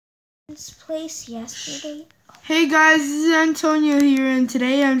place yesterday. Hey guys, this is Antonio here, and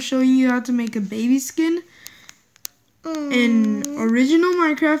today I'm showing you how to make a baby skin in original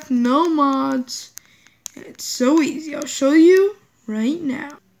Minecraft, no mods. And it's so easy. I'll show you right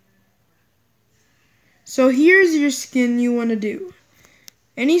now. So here's your skin you want to do.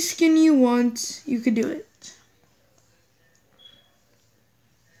 Any skin you want, you could do it.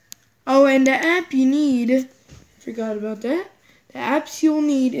 Oh, and the app you need, forgot about that. The apps you'll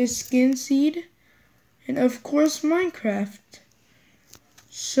need is Skinseed and of course Minecraft.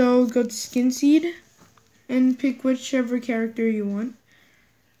 So go to Skinseed and pick whichever character you want.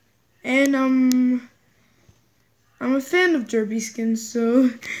 And I'm a fan of derpy skins, so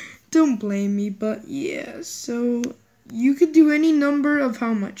don't blame me, but yeah, so you could do any number of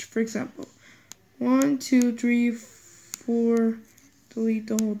how much. For example, 1, 2, 3, 4, delete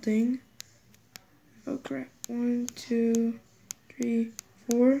the whole thing. Oh crap. 1, 2, 3,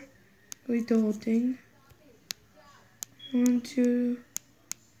 4, delete the whole thing. 1, 2,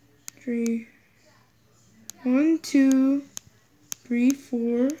 3, 1, 2, 3,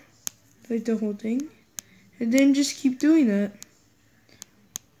 4, delete the whole thing. And then just keep doing that.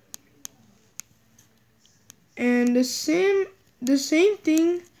 And the same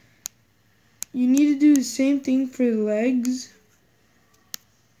thing, you need to do the same thing for the legs.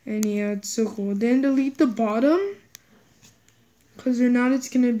 And yeah, it's so cool. Then delete the bottom, because or not it's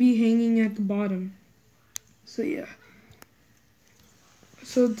gonna be hanging at the bottom. So yeah.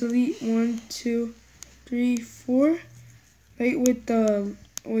 So delete 1, 2, 3, 4. Right with the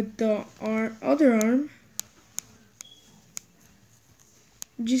other arm.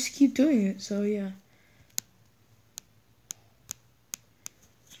 Just keep doing it. So yeah.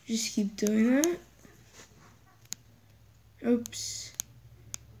 Just keep doing that. Oops.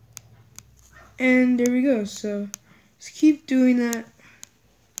 And there we go. So just keep doing that.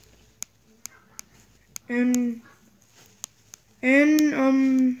 And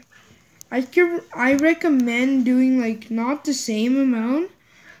I recommend doing like not the same amount.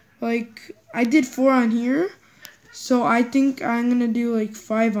 Like I did 4 on here, so I think I'm gonna do like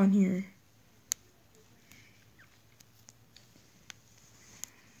 5 on here.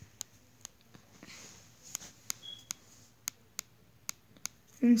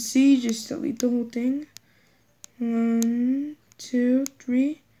 And see, just delete the whole thing. 1, 2,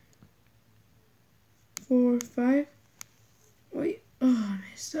 3, 4, 5. Wait, oh, I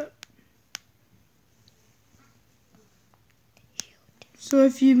messed up. So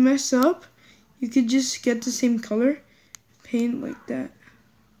if you mess up, you could just get the same color, paint like that.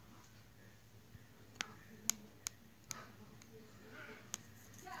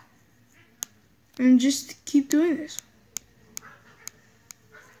 And just keep doing this.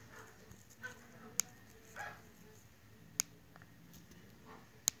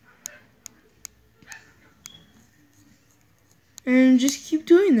 And just keep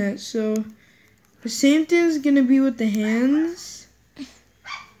doing that. So the same thing is gonna be with the hands.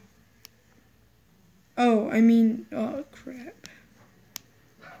 Oh crap.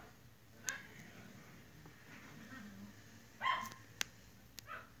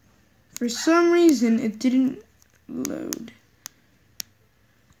 For some reason it didn't load.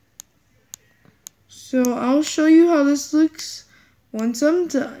 So I'll show you how this looks once I'm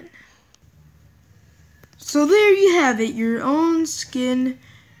done. So there you have it, your own skin.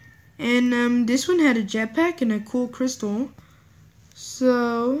 And this one had a jetpack and a cool crystal.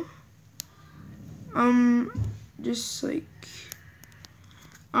 So just like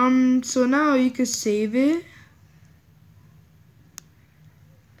so now you could save it.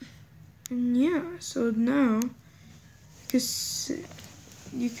 And yeah, so now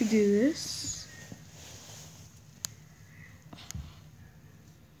you could do this.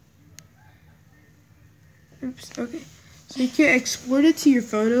 Oops, okay. So you can export it to your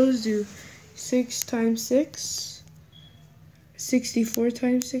photos, do 6 times 6, 64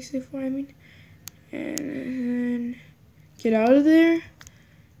 times 64, I mean. And then get out of there.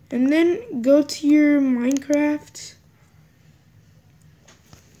 And then go to your Minecraft.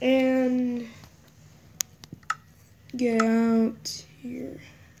 And get out here.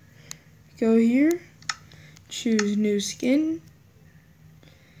 Go here. Choose new skin.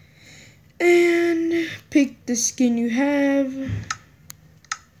 And pick the skin you have.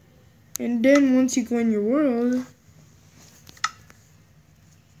 And then once you go in your world,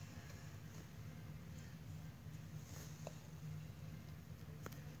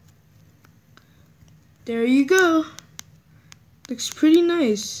 there you go. Looks pretty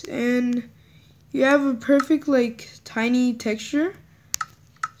nice. And you have a perfect like tiny texture.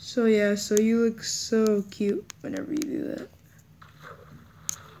 So yeah, so you look so cute whenever you do that.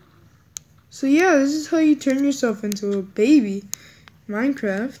 So yeah, this is how you turn yourself into a baby.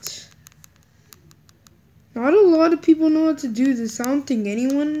 Minecraft. Not a lot of people know how to do this. I don't think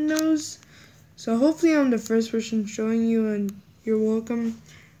anyone knows. So hopefully I'm the first person showing you, and you're welcome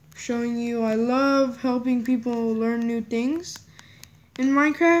for showing you. I love helping people learn new things in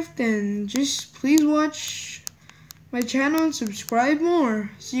Minecraft, and just please watch my channel and subscribe more.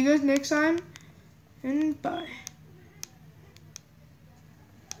 See you guys next time, and bye.